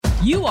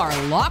You are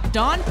Locked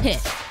On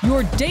Pitt,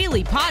 your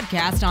daily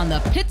podcast on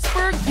the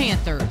Pittsburgh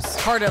Panthers.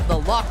 Part of the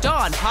Locked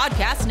On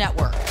Podcast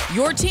Network,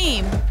 your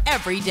team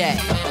every day.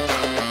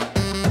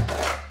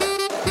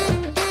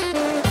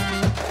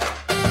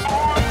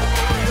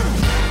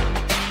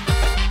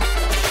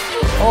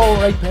 All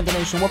right, Panther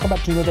Nation, welcome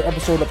back to another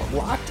episode of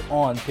Locked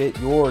On Pitt,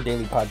 your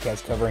daily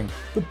podcast covering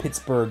the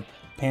Pittsburgh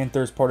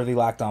Panthers, part of the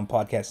Locked On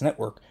Podcast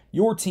Network,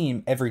 your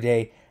team every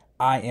day.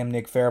 I am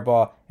Nick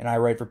Farabaugh, and I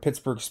write for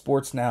Pittsburgh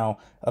Sports Now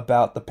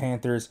about the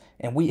Panthers,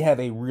 and we have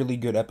a really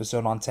good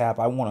episode on tap.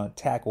 I want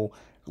to tackle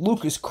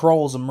Lucas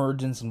Krull's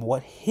emergence and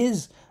what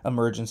his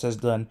emergence has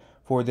done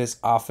for this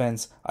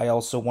offense. I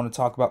also want to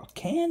talk about,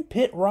 can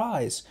Pitt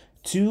rise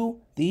to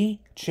the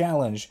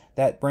challenge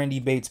that Brandy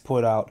Bates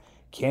put out?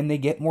 Can they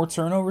get more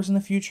turnovers in the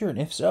future? And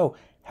if so,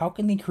 how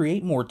can they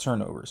create more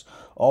turnovers?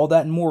 All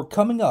that and more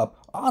coming up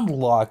on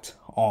Locked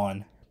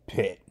On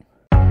Pitt.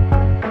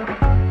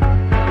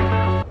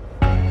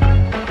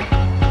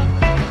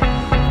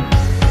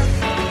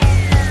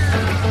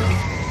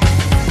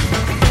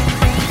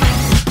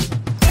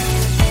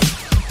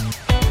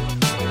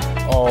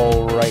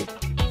 All right,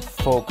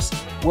 folks,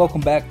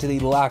 welcome back to the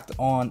Locked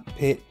On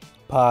Pitt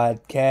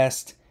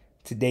podcast.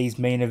 Today's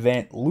main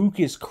event,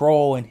 Lucas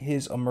Krull and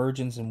his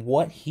emergence and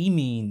what he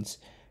means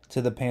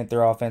to the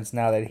Panther offense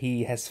now that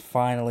he has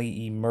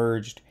finally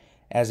emerged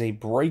as a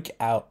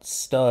breakout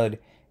stud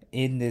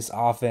in this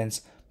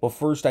offense. But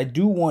first, I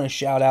do want to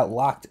shout out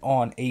Locked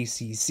On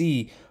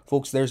ACC.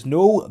 Folks, there's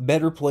no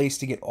better place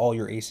to get all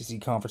your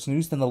ACC conference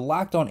news than the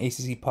Locked On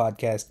ACC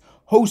podcast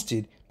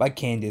hosted by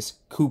Candace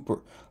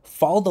Cooper.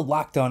 Follow the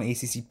Locked On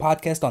ACC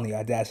podcast on the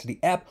Audacity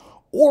app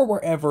or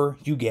wherever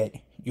you get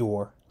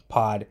your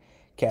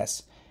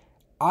podcasts.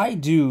 I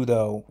do,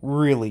 though,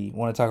 really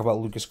want to talk about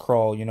Lucas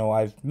Krull. You know,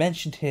 I've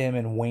mentioned him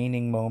in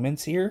waning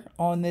moments here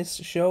on this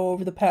show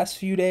over the past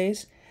few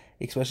days,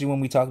 especially when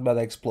we talk about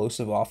the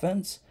explosive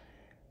offense.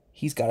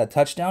 He's got a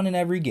touchdown in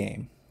every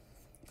game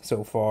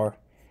so far,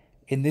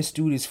 and this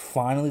dude is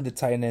finally the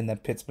tight end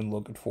that Pitt's been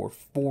looking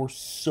for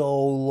so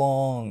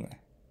long.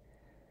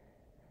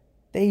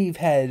 They've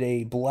had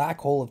a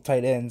black hole of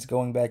tight ends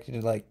going back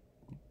to,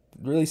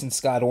 really since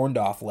Scott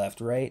Orndorff left,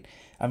 right?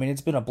 I mean,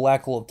 it's been a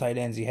black hole of tight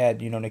ends. You had,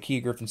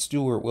 Nakia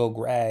Griffin-Stewart, Will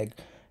Gregg,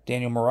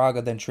 Daniel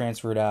Moraga then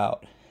transferred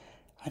out.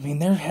 I mean,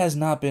 there has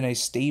not been a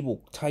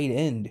stable tight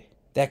end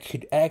that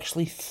could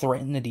actually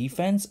threaten the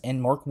defense,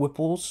 and Mark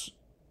Whipple's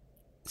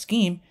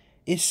scheme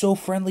is so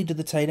friendly to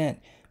the tight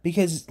end.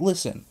 Because,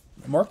 listen,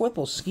 Mark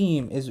Whipple's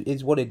scheme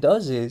is what it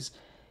does is,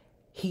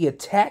 he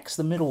attacks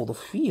the middle of the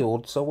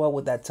field so well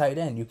with that tight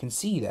end. You can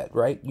see that,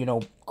 right?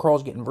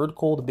 Krull's getting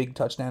vertical, the big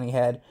touchdown he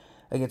had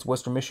against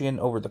Western Michigan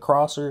over the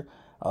crosser.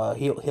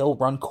 He'll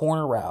run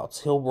corner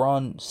routes. He'll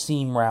run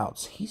seam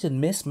routes. He's a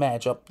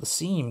mismatch up the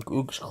seam.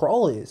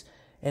 Krull is.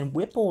 And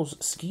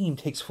Whipple's scheme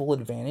takes full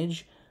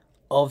advantage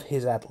of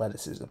his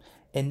athleticism.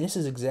 And this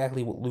is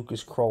exactly what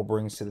Lucas Krull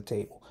brings to the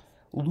table.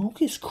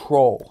 Lucas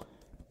Krull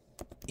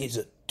is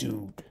a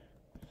dude.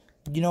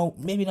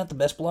 Maybe not the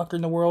best blocker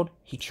in the world.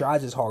 He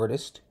tries his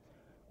hardest,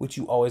 which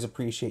you always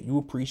appreciate. You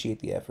appreciate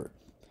the effort.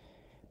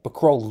 But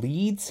Krull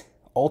leads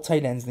all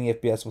tight ends in the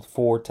FBS with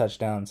 4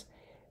 touchdowns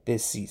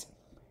this season.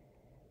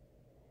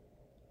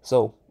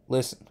 So,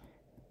 listen,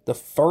 the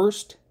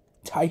first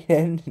tight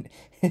end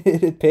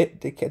in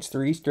Pitt to catch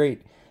 3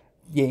 straight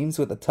games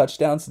with a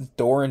touchdown since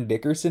Doran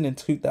Dickerson in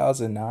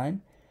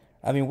 2009.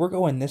 I mean, we're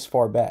going this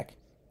far back.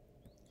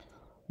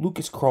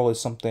 Lucas Krull is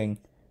something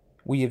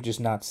we have just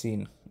not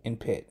seen in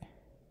Pitt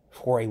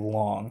for a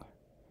long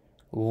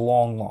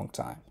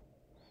time.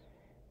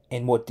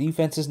 And what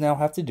defenses now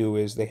have to do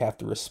is they have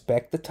to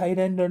respect the tight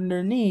end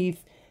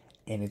underneath,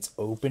 and it's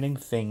opening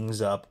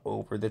things up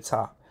over the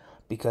top.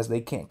 Because they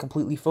can't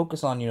completely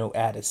focus on,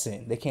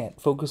 Addison. They can't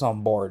focus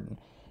on Barden.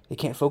 They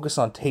can't focus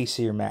on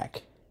Taysir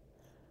Mack.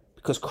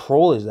 Because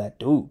Krull is that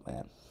dude,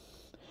 man.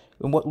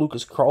 And what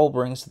Lucas Krull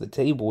brings to the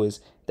table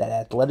is that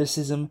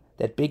athleticism,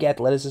 that big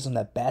athleticism,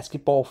 that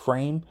basketball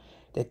frame,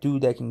 that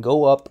dude that can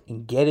go up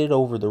and get it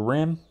over the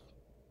rim.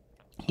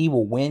 He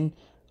will win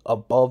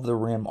above the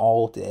rim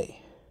all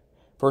day.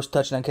 First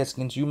touchdown catch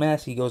against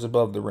UMass, he goes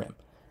above the rim.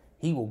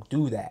 He will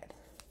do that.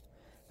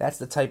 That's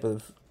the type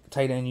of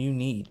tight end you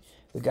need.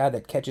 The guy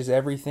that catches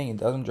everything and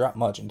doesn't drop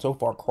much. And so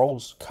far,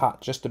 Krull's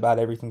caught just about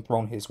everything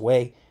thrown his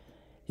way.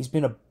 He's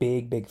been a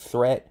big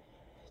threat.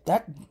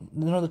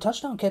 The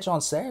touchdown catch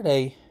on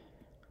Saturday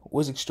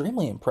was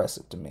extremely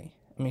impressive to me.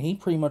 I mean, he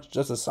pretty much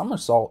does a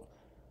somersault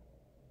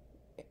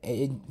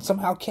and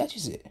somehow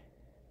catches it.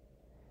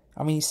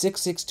 I mean, he's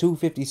 6'6",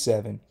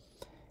 257.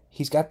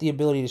 He's got the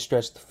ability to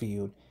stretch the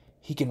field.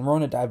 He can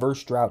run a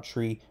diverse route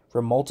tree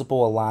from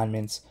multiple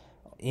alignments,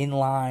 in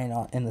line,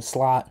 in the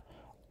slot,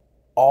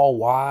 all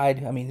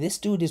wide. I mean, this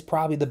dude is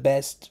probably the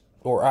best,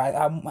 or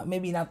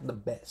maybe not the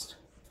best.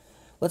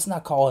 Let's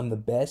not call him the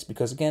best,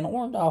 because again,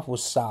 Orndorff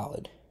was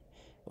solid.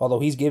 Although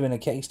he's given a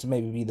case to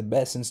maybe be the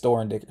best since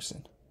Doran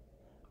Dickerson.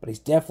 But he's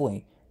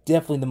definitely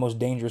the most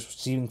dangerous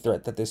receiving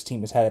threat that this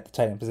team has had at the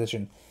tight end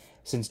position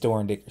since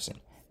Doran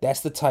Dickerson.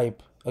 That's the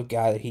type of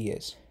guy that he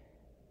is.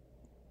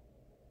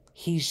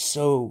 He's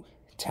so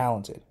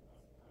talented.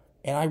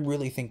 And I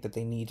really think that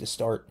they need to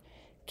start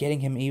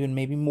getting him even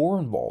maybe more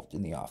involved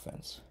in the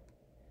offense.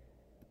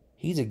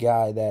 He's a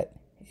guy that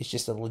is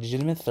just a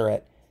legitimate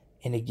threat.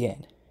 And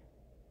again,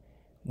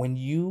 when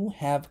you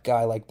have a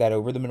guy like that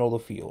over the middle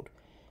of the field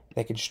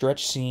that can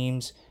stretch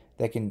seams,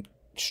 that can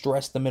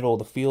stretch the middle of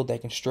the field,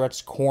 that can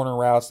stretch corner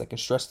routes, that can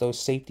stretch those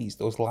safeties,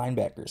 those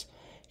linebackers,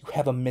 you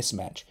have a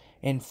mismatch.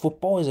 And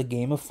football is a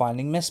game of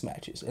finding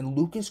mismatches. And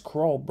Lucas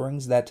Krull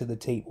brings that to the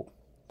table.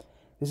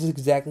 This is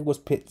exactly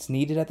what Pitt's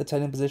needed at the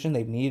tight end position.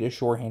 They've needed a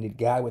sure-handed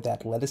guy with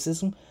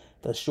athleticism,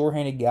 the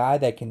sure-handed guy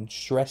that can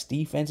stress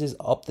defenses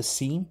up the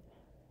seam.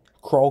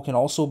 Krull can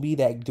also be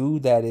that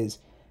dude that is,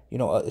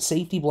 a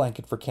safety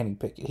blanket for Kenny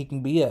Pickett. He can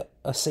be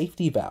a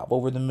safety valve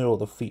over the middle of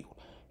the field.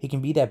 He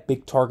can be that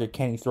big target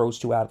Kenny throws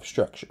to out of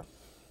structure.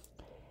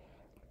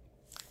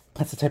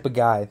 That's the type of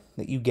guy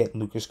that you get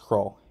in Lucas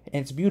Krull.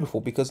 And it's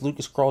beautiful because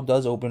Lucas Krull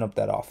does open up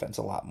that offense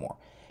a lot more.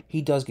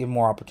 He does give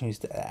more opportunities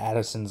to the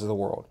Addisons of the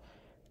world,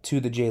 to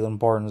the Jalen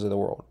Bartons of the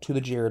world, to the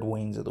Jared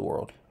Waynes of the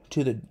world,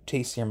 to the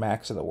Taysir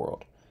Macks of the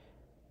world.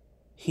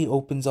 He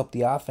opens up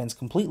the offense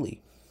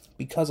completely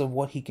because of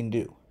what he can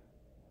do.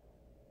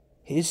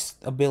 His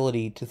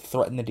ability to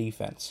threaten the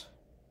defense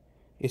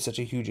is such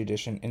a huge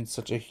addition and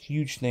such a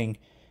huge thing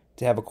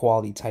to have a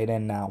quality tight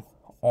end now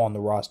on the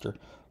roster.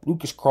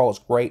 Lucas Krull is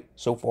great.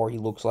 So far, he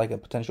looks like a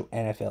potential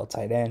NFL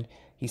tight end.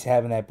 He's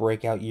having that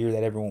breakout year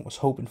that everyone was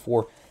hoping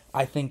for.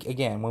 I think,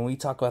 again, when we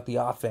talk about the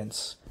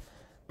offense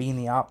being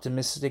the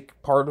optimistic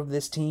part of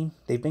this team,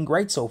 they've been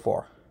great so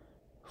far.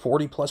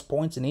 40-plus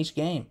points in each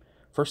game.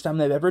 First time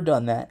they've ever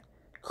done that.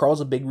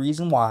 Krull's a big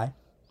reason why.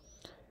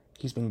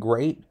 He's been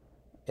great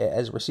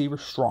as a receiver,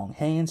 strong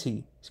hands.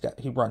 He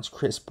runs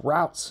crisp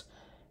routes.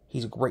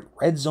 He's a great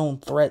red zone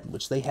threat,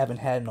 which they haven't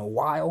had in a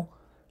while.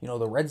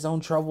 The red zone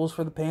troubles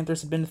for the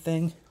Panthers have been a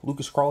thing.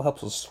 Lucas Krull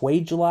helps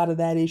assuage a lot of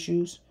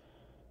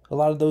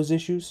those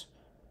issues.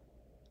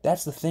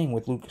 That's the thing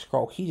with Lucas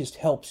Krull. He just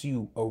helps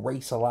you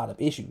erase a lot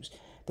of issues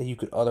that you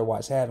could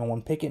otherwise have. And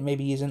when Pickett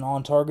maybe isn't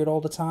on target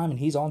all the time, and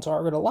he's on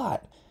target a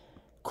lot,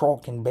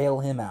 Krull can bail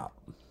him out.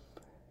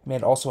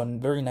 Made also a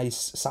very nice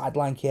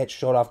sideline catch,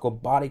 showed off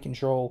good body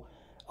control,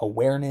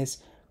 awareness.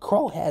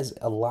 Krull has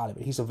a lot of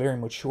it. He's a very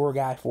mature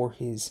guy for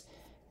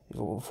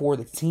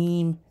the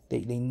team.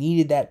 They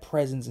needed that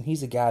presence, and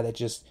he's a guy that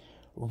just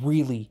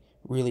really,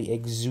 really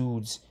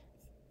exudes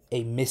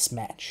a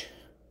mismatch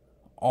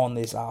on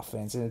this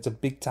offense, and it's a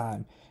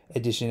big-time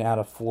addition out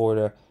of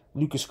Florida.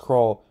 Lucas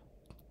Krull,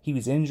 he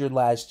was injured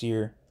last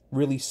year.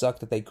 Really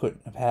sucked that they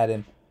couldn't have had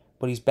him,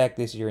 but he's back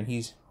this year, and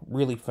he's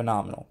really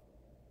phenomenal.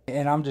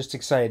 And I'm just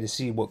excited to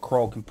see what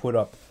Krull can put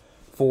up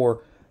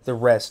for the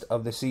rest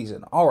of the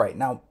season. All right,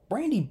 now,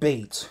 Randy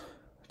Bates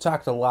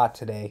talked a lot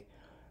today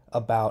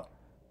about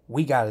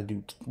we got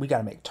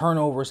to make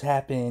turnovers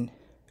happen.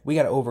 We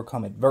got to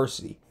overcome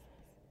adversity.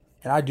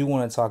 And I do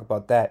want to talk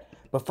about that.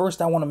 But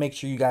first, I want to make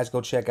sure you guys go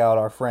check out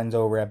our friends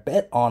over at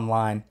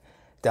betonline.ag.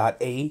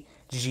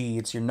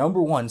 It's your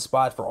number one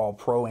spot for all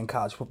pro and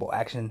college football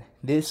action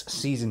this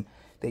season.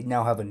 They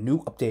now have a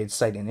new updated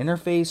site and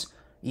interface,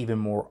 even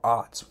more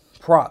odds,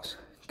 props,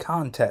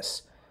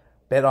 contests.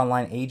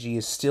 BetOnline AG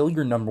is still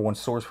your number one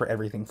source for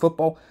everything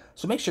football,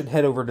 so make sure to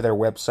head over to their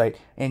website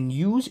and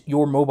use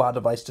your mobile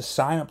device to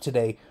sign up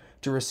today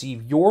to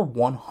receive your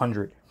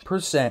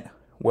 100%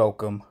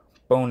 welcome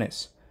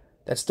bonus.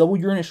 That's double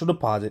your initial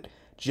deposit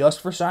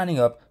just for signing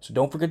up, so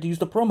don't forget to use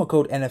the promo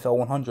code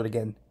NFL100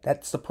 again.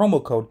 That's the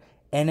promo code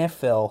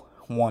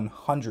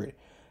NFL100.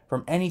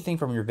 From anything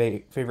from your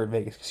favorite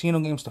Vegas casino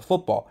games to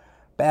football,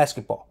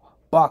 basketball,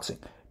 boxing.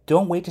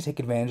 Don't wait to take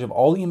advantage of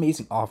all the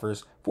amazing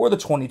offers for the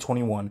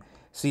 2021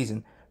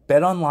 season.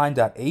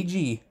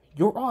 BetOnline.ag,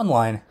 your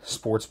online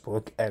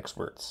sportsbook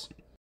experts.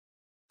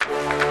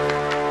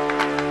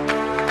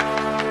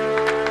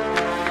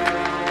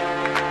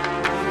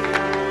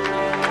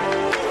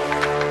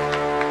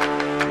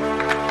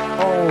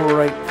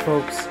 Alright,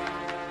 folks,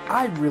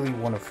 I really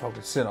want to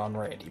focus in on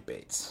Randy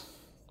Bates.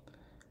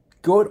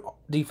 Good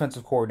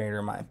defensive coordinator,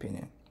 in my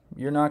opinion.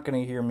 You're not going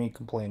to hear me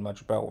complain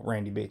much about what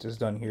Randy Bates has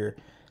done here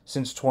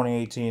since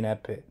 2018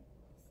 at Pitt.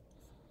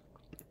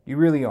 You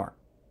really aren't.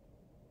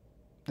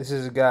 This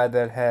is a guy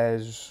that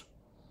has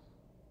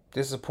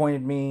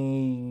disappointed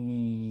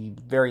me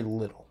very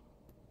little.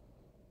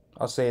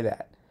 I'll say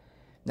that.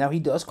 Now, he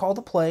does call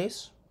the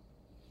plays.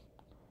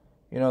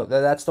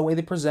 That's the way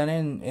they present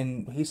it,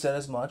 and he said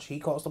as much. He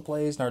calls the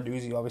plays.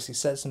 Narduzzi obviously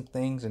says some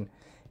things and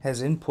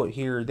has input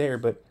here or there,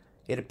 but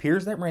it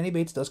appears that Randy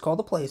Bates does call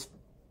the plays.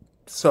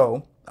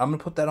 So, I'm going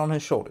to put that on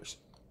his shoulders.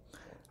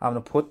 I'm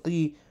going to put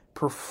the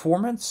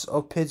performance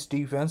of Pitt's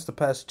defense the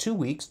past 2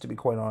 weeks, to be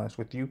quite honest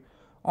with you,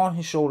 on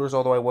his shoulders,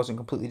 although I wasn't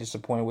completely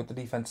disappointed with the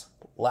defense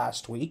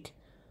last week.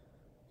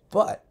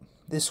 But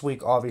this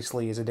week,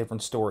 obviously, is a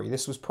different story.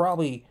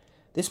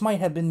 This might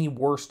have been the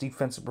worst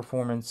defensive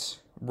performance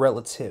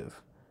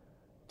relative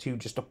to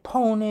just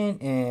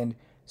opponent and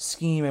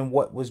scheme and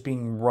what was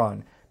being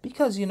run.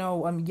 Because, he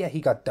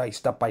got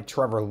diced up by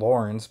Trevor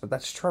Lawrence, but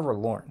that's Trevor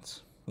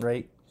Lawrence,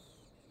 right?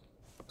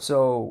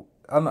 So,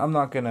 I'm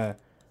not going to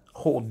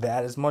hold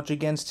that as much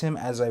against him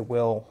as I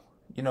will,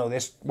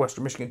 this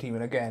Western Michigan team.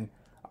 And again,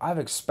 I've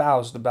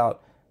espoused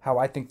about how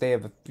I think they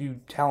have a few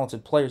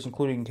talented players,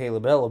 including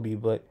Caleb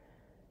Ellaby, but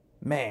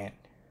man,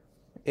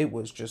 it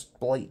was just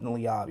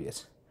blatantly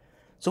obvious.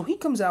 So he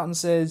comes out and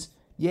says,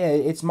 yeah,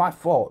 it's my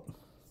fault.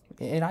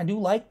 And I do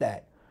like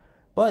that.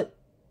 But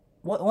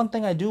one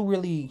thing I do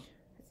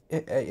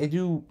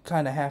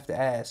kind of have to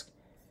ask.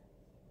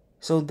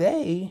 So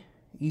they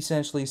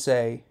essentially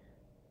say,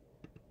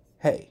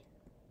 hey,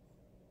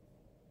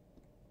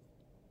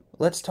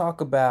 let's talk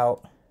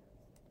about,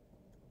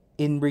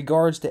 in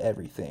regards to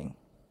everything,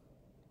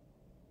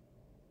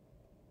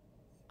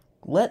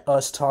 let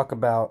us talk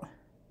about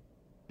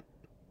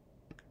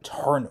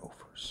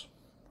turnovers.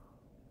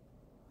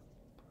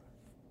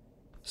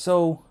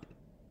 So,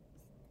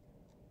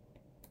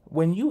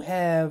 when you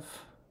have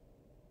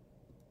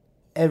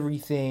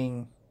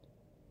everything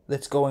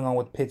that's going on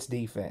with Pitt's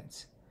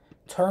defense,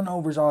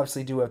 turnovers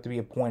obviously do have to be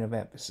a point of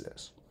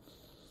emphasis.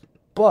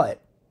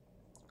 But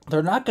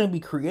they're not going to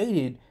be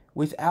created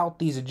without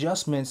these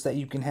adjustments that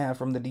you can have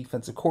from the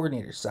defensive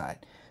coordinator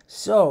side.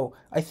 So,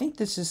 I think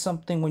this is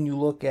something when you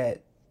look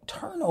at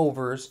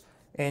turnovers,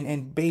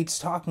 and Bates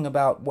talking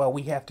about, well,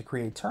 we have to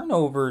create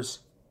turnovers.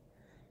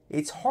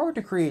 It's hard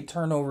to create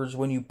turnovers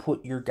when you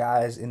put your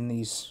guys in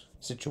these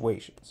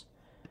situations.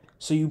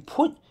 So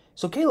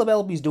Caleb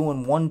Ellaby's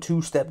doing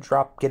 1-2 step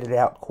drop, get it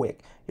out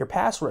quick. Your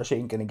pass rush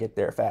ain't going to get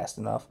there fast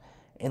enough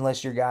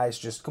unless your guys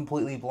just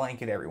completely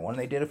blanket everyone.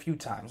 They did a few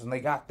times and they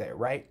got there,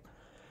 right?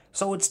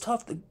 So it's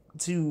tough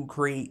to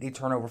create a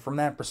turnover from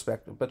that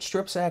perspective. But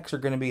strip sacks are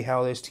going to be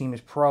how this team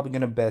is probably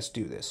going to best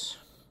do this.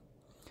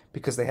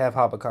 Because they have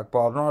Habakkuk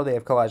Baldwin, they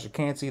have Kalijah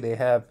Cansey, they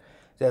have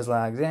Desmond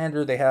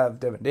Alexander, they have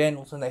Devin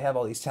Danielson, they have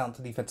all these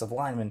talented defensive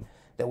linemen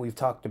that we've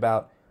talked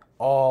about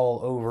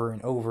all over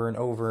and over and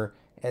over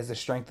as the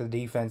strength of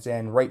the defense,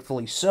 and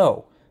rightfully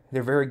so.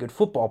 They're very good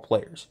football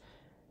players.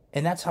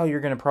 And that's how you're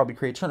going to probably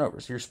create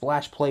turnovers. Your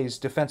splash plays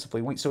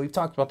defensively. So we've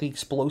talked about the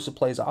explosive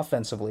plays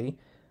offensively.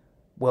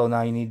 Well,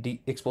 now you need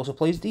explosive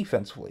plays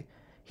defensively.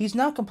 He's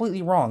not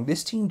completely wrong.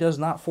 This team does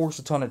not force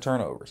a ton of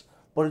turnovers.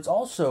 But it's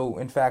also,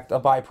 in fact, a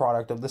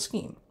byproduct of the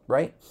scheme,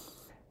 right?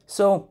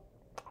 So,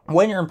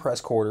 when you're in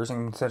press quarters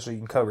and essentially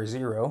you can cover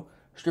zero,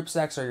 strip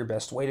sacks are your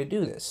best way to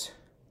do this.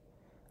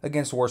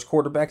 Against worse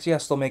quarterbacks,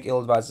 yes, they'll make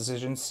ill-advised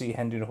decisions. See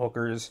Hendon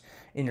Hooker's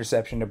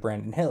interception to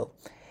Brandon Hill.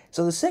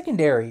 So the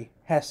secondary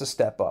has to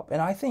step up,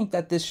 and I think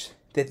that this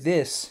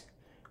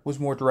was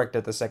more direct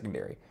at the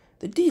secondary.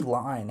 The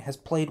D-line has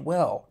played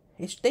well.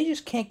 They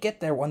just can't get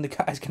there when the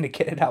guy's going to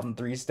get it out in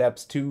 3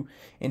 steps,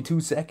 in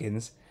 2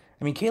 seconds.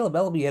 I mean, Caleb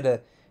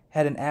Ellaby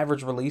had an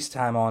average release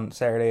time on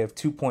Saturday of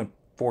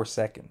 2.4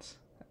 seconds.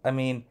 I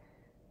mean,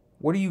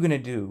 what are you going to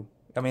do?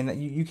 I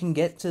mean, you can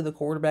get to the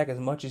quarterback as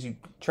much as you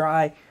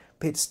try.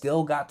 Pitt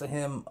still got to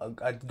him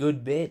a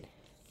good bit.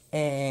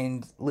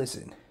 And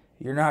listen,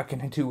 you're not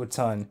going to do a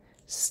ton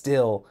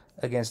still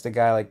against a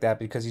guy like that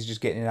because he's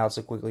just getting it out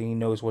so quickly. He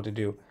knows what to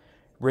do.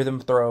 Rhythm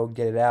throw,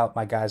 get it out.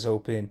 My guy's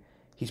open.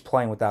 He's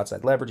playing with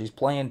outside leverage. He's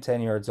playing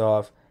 10 yards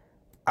off.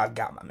 I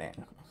got my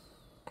man.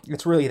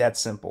 It's really that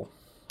simple.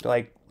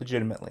 Like,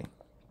 legitimately.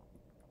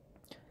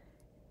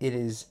 It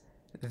is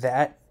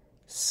that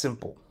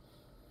simple.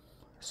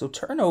 So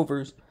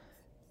turnovers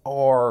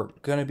are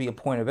going to be a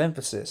point of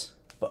emphasis.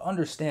 But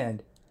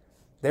understand,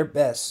 their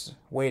best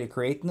way to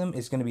create them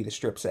is going to be the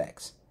strip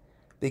sacks.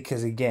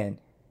 Because, again,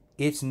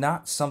 it's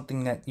not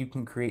something that you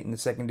can create in the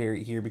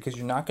secondary here because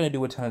you're not going to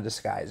do a ton of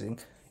disguising.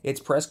 It's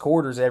press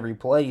quarters every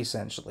play,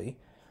 essentially.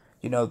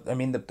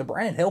 The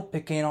Brandon Hill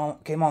pick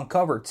came on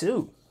cover,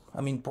 too. I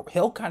mean,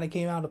 Hill kind of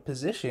came out of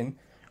position,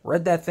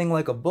 read that thing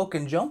like a book,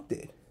 and jumped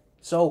it.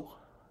 So,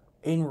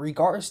 in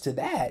regards to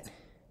that,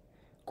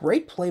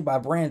 great play by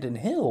Brandon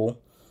Hill,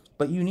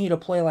 but you need a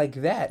play like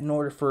that in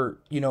order for,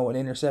 an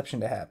interception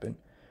to happen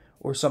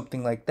or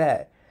something like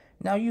that.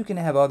 Now, you can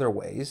have other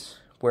ways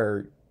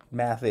where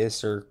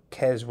Mathis or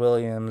Kez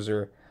Williams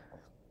or,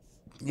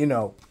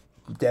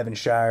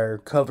 Devonshire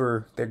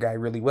cover their guy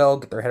really well,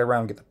 get their head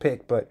around, get the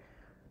pick, but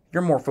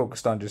you're more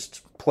focused on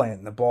just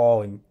playing the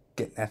ball and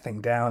getting that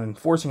thing down and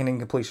forcing an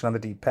incompletion on the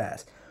deep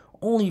pass.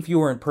 Only if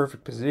you are in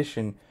perfect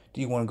position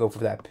do you want to go for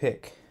that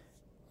pick.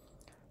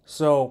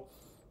 So,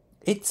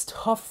 it's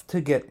tough to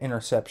get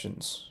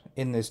interceptions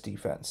in this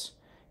defense.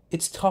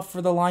 It's tough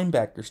for the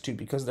linebackers, too,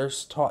 because they're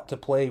taught to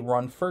play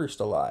run first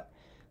a lot.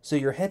 So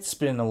your head's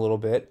spinning a little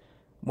bit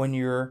when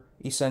you're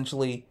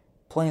essentially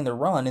playing the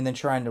run and then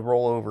trying to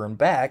roll over and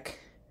back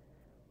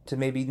to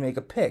maybe make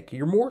a pick.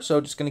 You're more so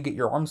just going to get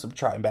your arms up,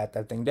 try and bat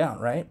that thing down,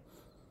 right?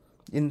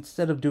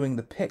 Instead of doing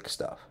the pick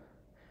stuff.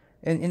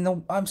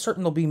 And I'm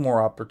certain they'll be more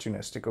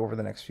opportunistic over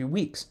the next few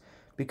weeks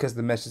because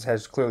the message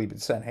has clearly been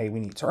sent, hey,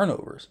 we need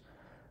turnovers.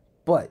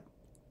 But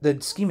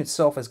the scheme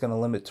itself is going to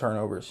limit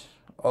turnovers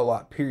a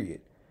lot,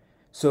 period.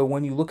 So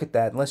when you look at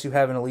that, unless you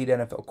have an elite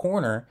NFL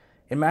corner,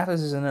 and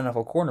Mathis is an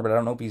NFL corner, but I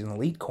don't know if he's an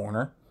elite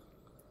corner,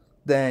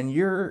 then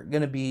you're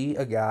going to be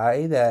a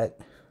guy that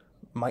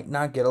might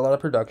not get a lot of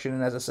production,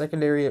 and as a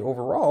secondary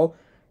overall,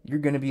 you're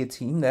going to be a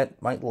team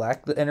that might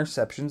lack the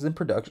interceptions and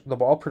the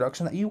ball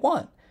production that you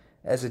want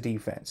as a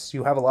defense.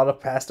 You have a lot of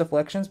pass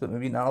deflections, but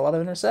maybe not a lot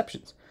of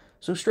interceptions.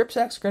 So strip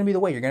sacks are going to be the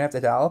way. You're going to have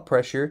to dial up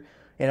pressure,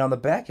 and on the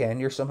back end,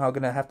 you're somehow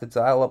going to have to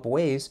dial up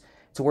ways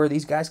to where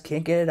these guys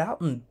can't get it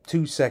out in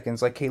 2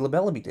 seconds like Caleb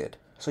Ellaby did.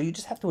 So you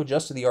just have to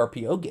adjust to the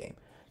RPO game.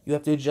 You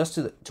have to adjust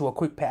to a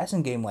quick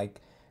passing game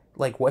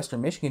like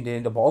Western Michigan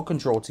did, the ball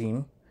control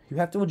team. You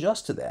have to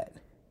adjust to that.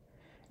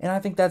 And I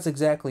think that's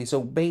exactly,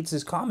 so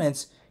Bates'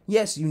 comments,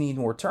 yes, you need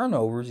more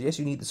turnovers, yes,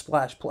 you need the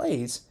splash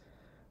plays,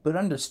 but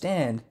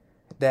understand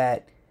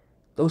that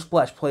those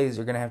splash plays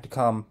are going to have to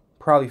come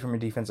probably from your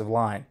defensive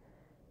line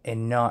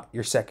and not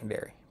your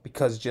secondary,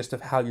 because just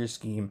of how your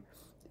scheme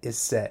is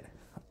set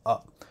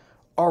up.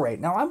 All right,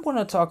 now I'm going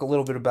to talk a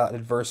little bit about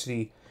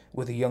adversity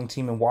with a young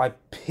team and why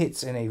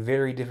Pitt's in a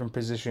very different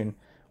position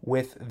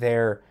with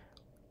their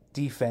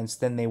defense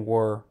than they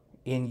were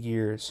in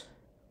years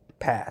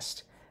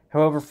past.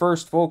 However,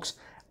 first, folks,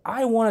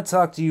 I want to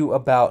talk to you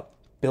about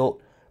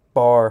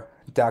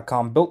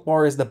BuiltBar.com. Built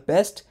Bar is the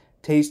best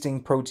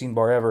tasting protein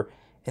bar ever.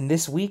 And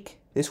this week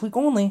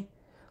only,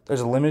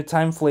 there's a limited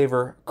time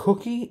flavor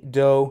cookie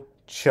dough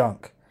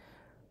chunk.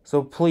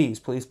 So please,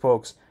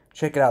 folks,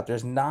 check it out.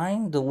 There's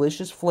 9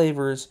 delicious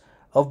flavors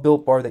of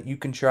Built Bar that you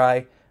can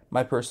try.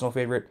 My personal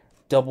favorite,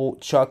 double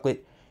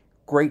chocolate.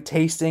 Great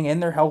tasting,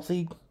 and they're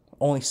healthy.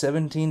 Only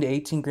 17 to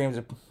 18 grams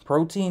of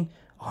protein,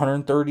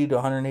 130 to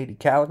 180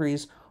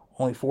 calories,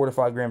 only 4 to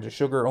 5 grams of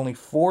sugar, only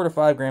 4 to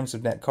 5 grams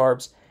of net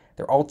carbs.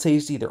 They're all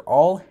tasty. They're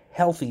all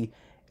healthy.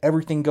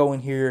 Everything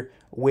going here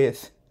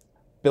with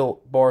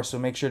Built Bar. So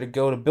make sure to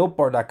go to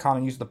BuiltBar.com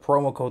and use the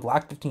promo code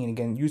LOCKED15.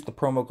 Again, use the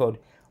promo code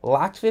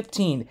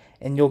LOCKED15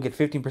 and you'll get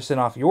 15%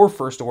 off your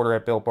first order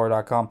at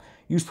BuiltBar.com.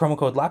 Use promo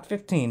code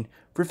LOCKED15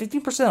 for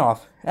 15%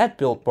 off at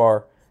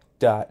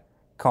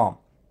BuiltBar.com.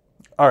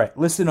 All right,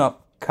 listen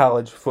up,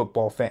 college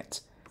football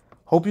fans.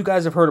 Hope you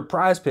guys have heard of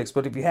Prize Picks,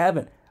 but if you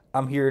haven't,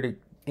 I'm here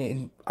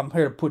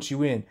to put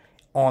you in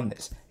on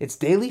this. It's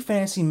daily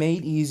fantasy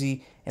made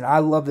easy, and I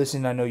love this,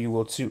 and I know you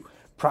will too.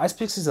 Prize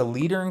Picks is a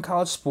leader in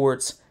college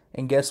sports,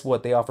 and guess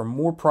what? They offer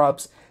more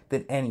props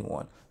than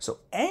anyone. So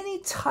any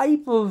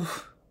type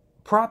of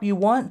prop you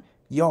want,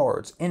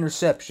 yards,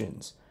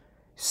 interceptions,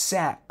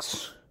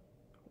 sacks,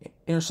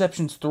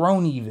 interceptions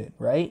thrown even,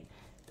 right?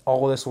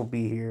 All of this will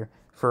be here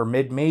for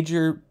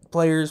mid-major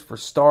players, for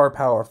star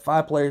Power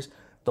 5 players.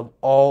 They'll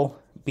all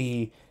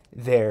be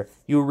there.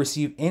 You will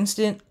receive an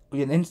instant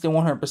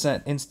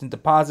 100% instant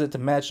deposit to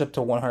match up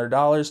to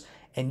 $100,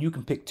 and you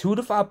can pick 2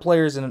 to 5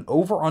 players and an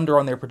over-under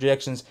on their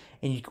projections,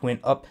 and you can win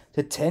up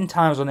to 10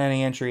 times on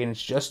any entry, and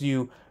it's just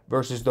you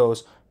versus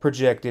those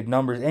projected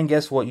numbers. And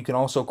guess what? You can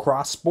also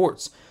cross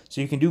sports.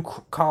 So you can do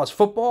college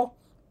football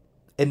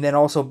and then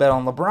also bet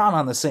on LeBron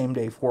on the same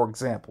day, for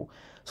example.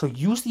 So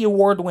use the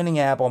award-winning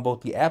app on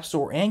both the App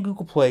Store and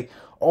Google Play.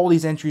 All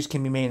these entries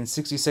can be made in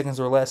 60 seconds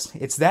or less.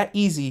 It's that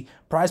easy.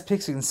 Prize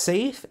Picks is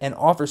safe and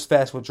offers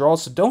fast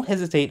withdrawals, so don't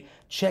hesitate.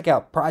 Check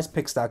out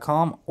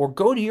prizepicks.com or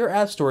go to your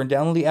App Store and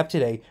download the app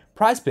today.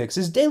 Prize Picks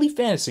is daily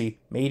fantasy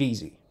made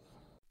easy.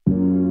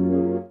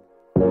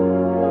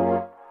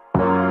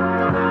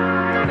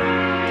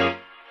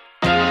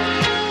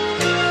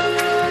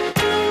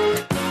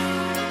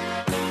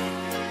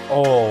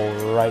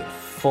 All right,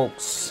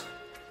 folks.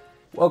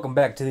 Welcome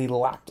back to the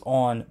Locked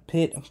On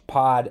Pitt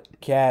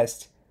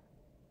podcast.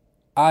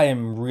 I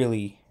am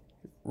really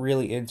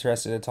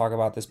interested to talk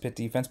about this Pitt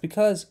defense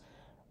because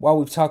while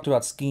we've talked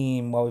about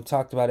scheme, while we've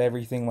talked about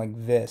everything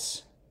like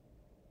this,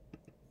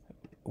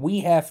 we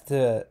have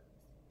to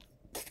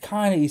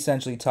kind of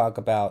essentially talk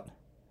about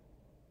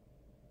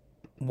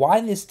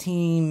why this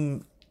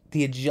team,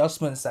 the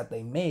adjustments that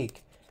they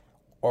make,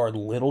 are a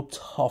little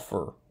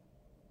tougher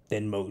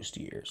than most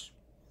years.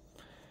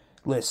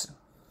 Listen.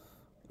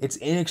 It's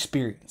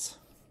inexperience.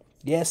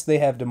 Yes, they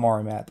have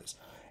Damari Mathis.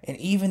 And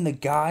even the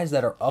guys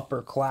that are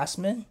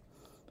upperclassmen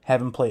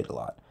haven't played a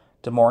lot.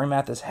 Damari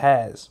Mathis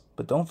has.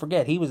 But don't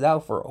forget, he was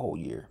out for a whole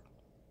year.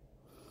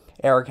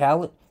 Eric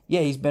Hallett, yeah,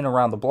 he's been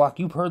around the block.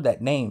 You've heard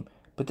that name.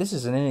 But this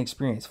is an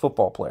inexperienced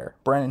football player.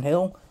 Brennan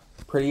Hill,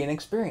 pretty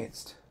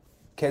inexperienced.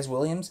 Kez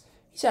Williams,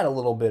 he's had a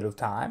little bit of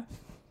time.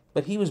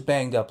 But he was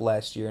banged up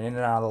last year and in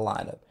and out of the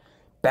lineup.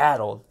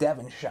 Battle,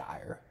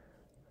 Devonshire.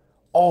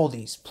 All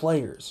these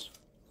players.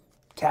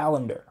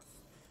 Callender.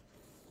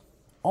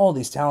 All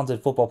these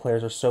talented football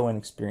players are so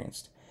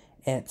inexperienced.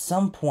 And at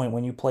some point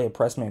when you play a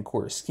pressman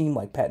quarter scheme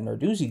like Pat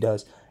Narduzzi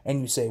does, and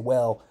you say,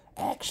 well,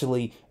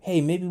 actually, hey,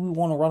 maybe we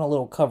want to run a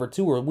little cover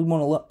 2 or we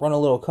want to run a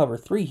little cover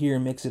 3 here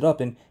and mix it up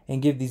and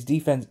give these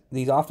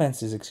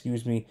offenses,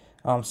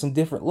 some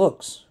different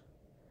looks.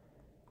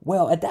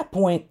 Well, at that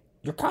point,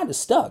 you're kind of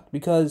stuck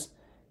because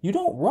you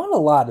don't run a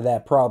lot of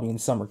that probably in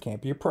summer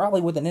camp. You're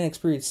probably with an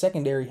inexperienced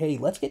secondary, hey,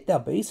 let's get the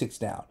basics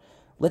down.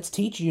 Let's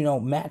teach,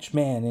 match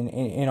man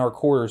in our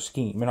quarter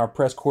scheme, in our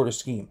press quarter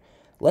scheme.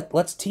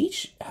 Let's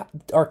teach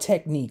our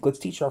technique. Let's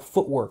teach our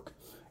footwork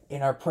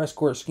in our press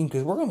quarter scheme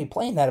because we're going to be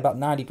playing that about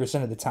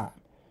 90% of the time.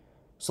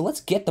 So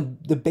let's get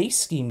the base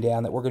scheme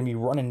down that we're going to be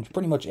running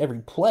pretty much every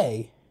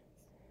play.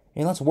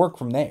 and let's work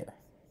from there.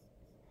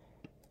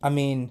 I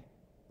mean,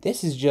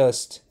 this is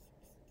just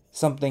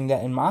something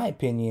that, in my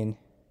opinion,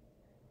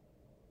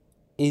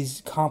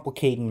 is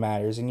complicating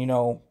matters. And,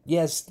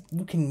 yes,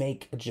 you can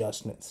make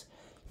adjustments.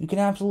 You can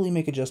absolutely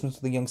make adjustments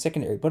to the young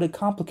secondary, but it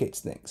complicates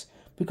things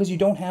because you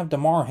don't have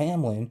Damar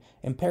Hamlin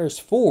and Paris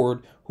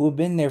Ford, who have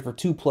been there for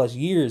 2+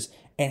 years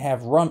and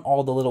have run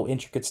all the little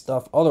intricate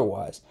stuff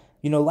otherwise.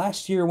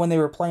 Last year when they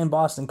were playing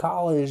Boston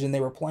College and they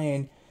were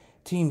playing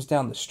teams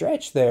down the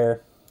stretch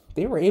there,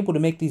 they were able to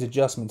make these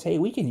adjustments. Hey,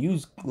 we can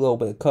use a little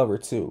bit of cover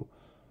too.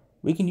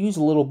 We can use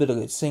a little bit of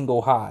a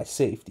single high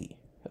safety.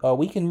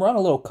 We can run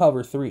a little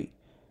cover 3.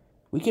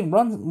 We can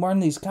run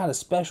these kind of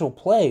special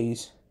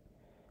plays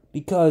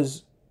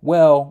because,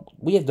 well,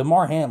 we have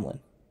Damar Hamlin,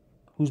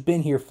 who's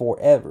been here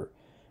forever.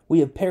 We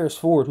have Paris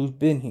Ford, who's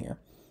been here.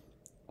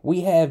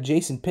 We have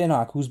Jason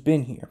Pinnock, who's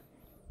been here.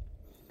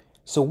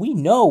 So we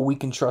know we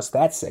can trust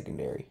that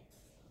secondary.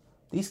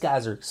 These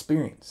guys are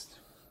experienced.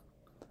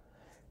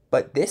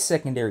 But this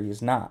secondary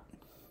is not.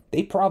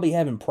 They probably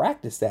haven't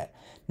practiced that.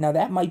 Now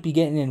that might be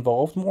getting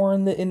involved more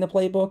in the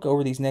playbook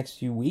over these next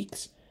few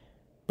weeks.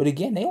 But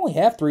again, they only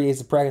have 3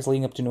 days of practice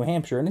leading up to New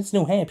Hampshire, and it's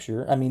New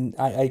Hampshire. I mean,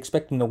 I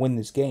expect them to win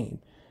this game,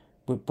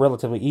 but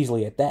relatively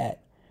easily at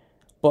that.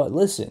 But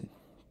listen,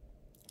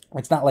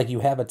 it's not like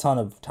you have a ton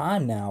of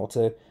time now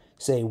to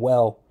say,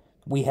 well,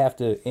 we have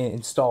to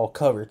install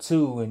cover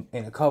 2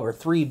 and a cover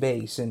 3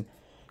 base and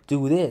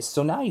do this.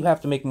 So now you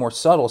have to make more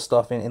subtle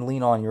stuff and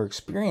lean on your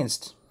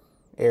experienced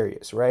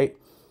areas, right?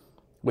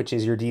 Which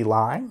is your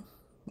D-line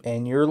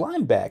and your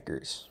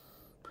linebackers.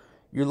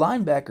 Your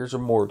linebackers are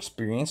more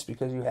experienced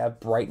because you have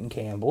Brighton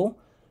Campbell,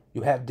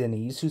 you have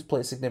Denise, who's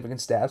played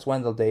significant snaps.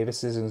 Wendell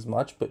Davis isn't as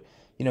much, but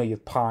you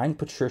have Pine,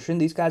 Patrician.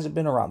 These guys have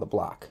been around the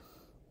block.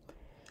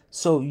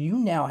 So you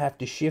now have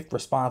to shift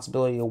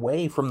responsibility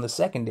away from the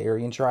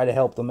secondary and try to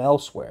help them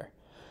elsewhere.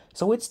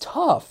 So it's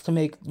tough to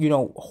make,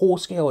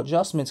 whole-scale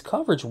adjustments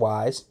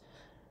coverage-wise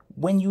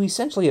when you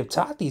essentially have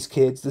taught these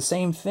kids the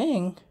same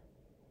thing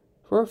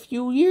for a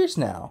few years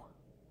now.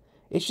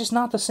 It's just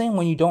not the same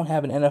when you don't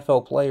have an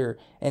NFL player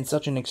and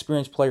such an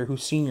experienced player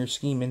who's seen your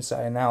scheme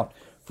inside and out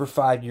for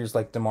 5 years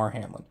like Damar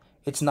Hamlin.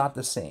 It's not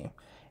the same.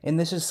 And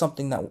this is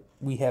something that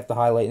we have to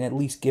highlight and at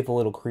least give a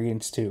little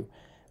credence to.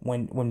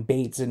 When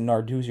Bates and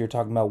Narduzzi are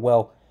talking about,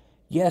 well,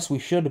 yes, we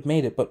should have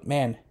made it, but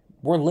man,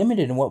 we're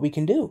limited in what we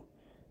can do.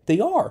 They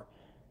are.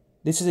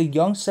 This is a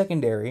young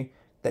secondary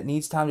that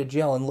needs time to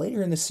gel. And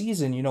later in the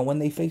season, when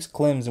they face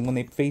Clemson, when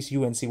they face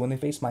UNC, when they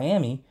face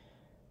Miami,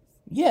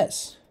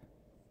 yes,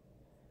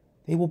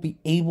 they will be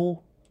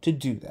able to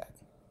do that.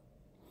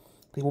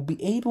 They will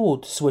be able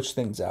to switch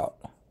things out.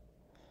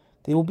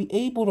 They will be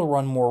able to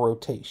run more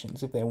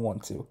rotations if they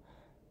want to.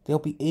 They'll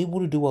be able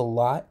to do a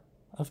lot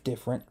of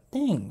different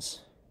things.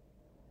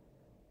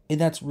 And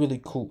that's really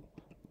cool.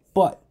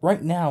 But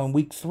right now in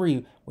week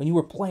 3, when you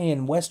were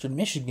playing Western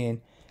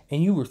Michigan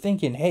and you were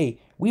thinking, hey,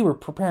 we were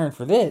preparing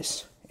for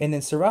this. And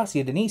then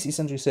Sarasia Denise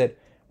essentially said,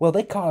 well,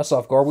 they caught us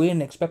off guard. We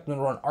didn't expect them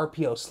to run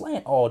RPO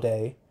slant all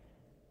day.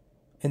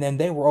 And then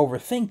they were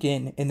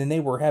overthinking, and then they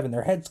were having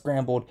their head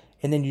scrambled,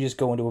 and then you just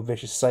go into a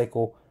vicious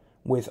cycle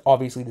with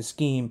obviously the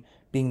scheme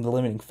being the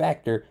limiting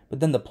factor,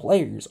 but then the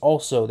players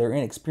also, their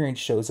inexperience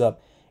shows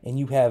up, and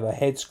you have a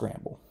head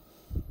scramble.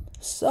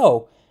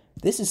 So,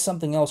 this is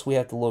something else we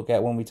have to look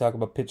at when we talk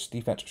about Pitt's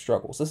defensive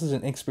struggles. This is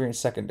an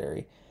inexperienced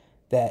secondary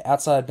that,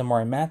 outside of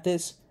Damari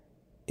Mathis,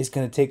 is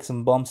going to take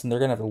some bumps, and they're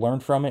going to have to learn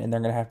from it, and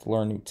they're going to have to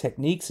learn new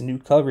techniques and new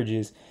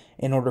coverages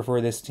in order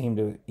for this team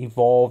to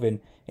evolve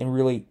and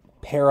really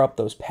pair up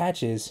those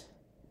patches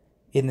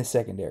in the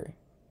secondary.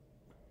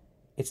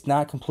 It's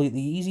not completely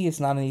easy.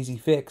 It's not an easy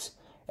fix.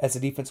 As a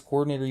defense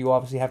coordinator, you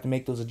obviously have to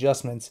make those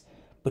adjustments,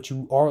 but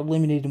you are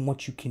limited in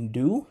what you can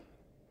do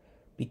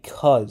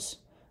because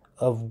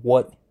of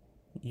what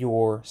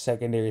your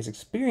secondary's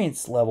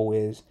experience level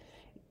is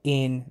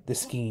in the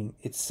scheme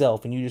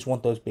itself, and you just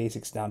want those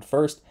basics down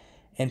first,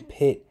 and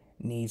Pitt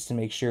needs to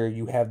make sure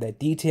you have that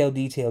detail,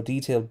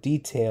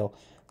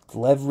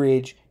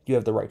 leverage, you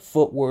have the right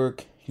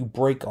footwork, you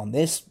break on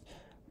this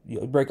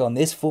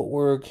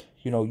footwork,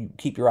 you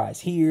keep your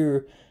eyes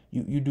here,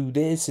 you do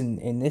this, and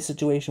in this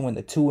situation when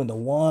the 2 and the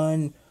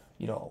 1,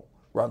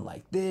 run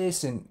like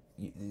this, and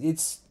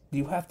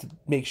you have to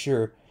make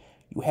sure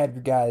you have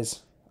your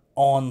guys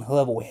on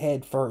level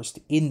head first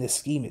in the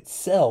scheme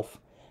itself,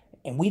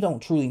 and we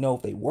don't truly know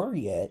if they were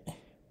yet.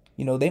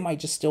 They might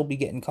just still be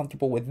getting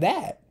comfortable with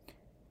that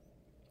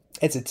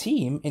as a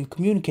team and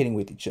communicating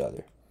with each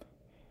other.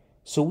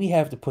 So we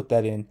have to put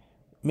that in.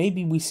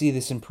 Maybe we see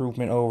this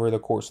improvement over the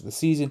course of the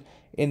season,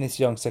 and this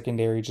young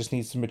secondary just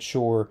needs to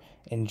mature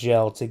and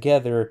gel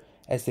together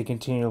as they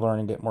continue to learn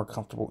and get more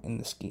comfortable in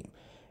the scheme.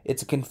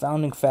 It's a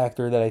confounding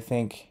factor that I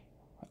think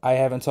I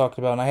haven't talked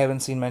about and I haven't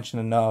seen mentioned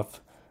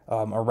enough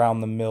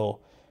around the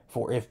mill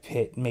for if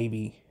Pitt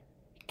maybe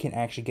can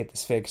actually get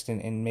this fixed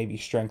and maybe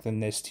strengthen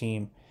this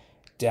team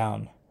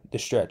down the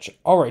stretch.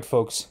 All right,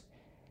 folks,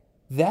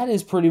 that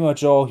is pretty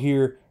much all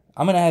here.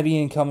 I'm going to have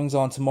Ian Cummings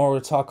on tomorrow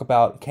to talk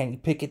about Kenny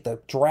Pickett,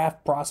 the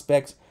draft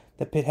prospects,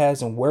 that Pitt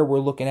has and where we're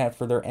looking at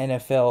for their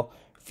NFL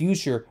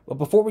future. But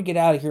before we get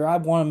out of here, I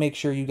want to make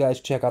sure you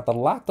guys check out the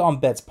Locked On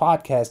Bets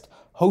podcast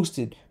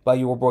hosted by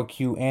your boy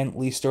Q and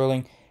Lee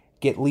Sterling.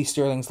 Get Lee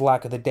Sterling's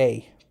Lock of the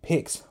Day,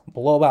 picks,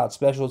 blowout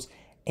specials,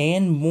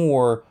 and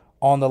more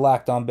on the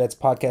Locked On Bets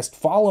podcast.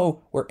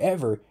 Follow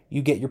wherever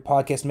you get your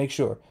podcast. Make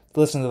sure to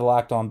listen to the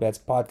Locked On Bets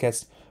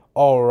podcast.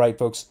 All right,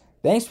 folks.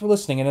 Thanks for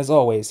listening, and as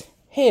always,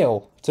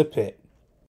 hail to Pitt.